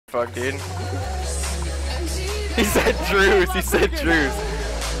Fuck, dude. He said truce. He said truce.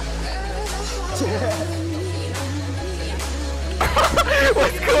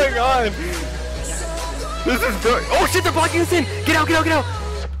 What's going on? This is bro. Oh shit! They're blocking us in. Get out! Get out! Get out!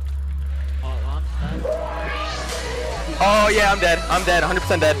 Oh yeah, I'm dead. I'm dead.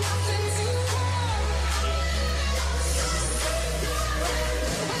 100% dead.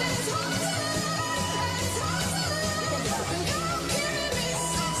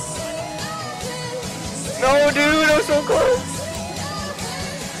 No, dude, I was so close.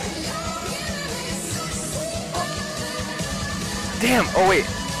 Damn. Oh wait.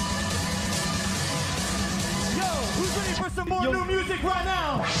 Yo, who's ready for some more new music right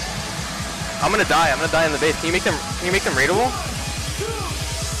now? I'm gonna die. I'm gonna die in the base. Can you make them? Can you make them raidable?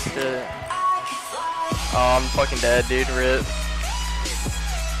 Oh, I'm fucking dead, dude. Rip.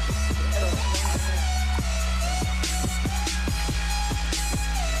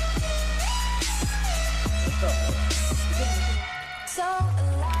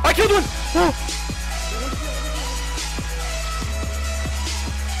 I killed one! Oh.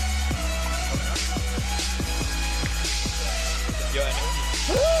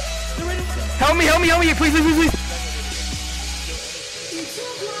 Help me, help me, help me, please, please, please, please.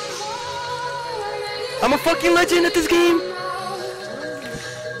 I'm a fucking legend at this game.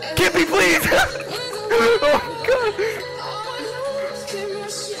 Get me, please. Oh my god.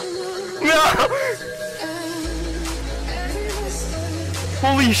 No.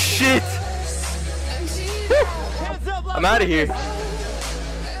 Holy shit! I'm out of here.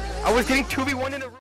 I was getting 2v1 in a row.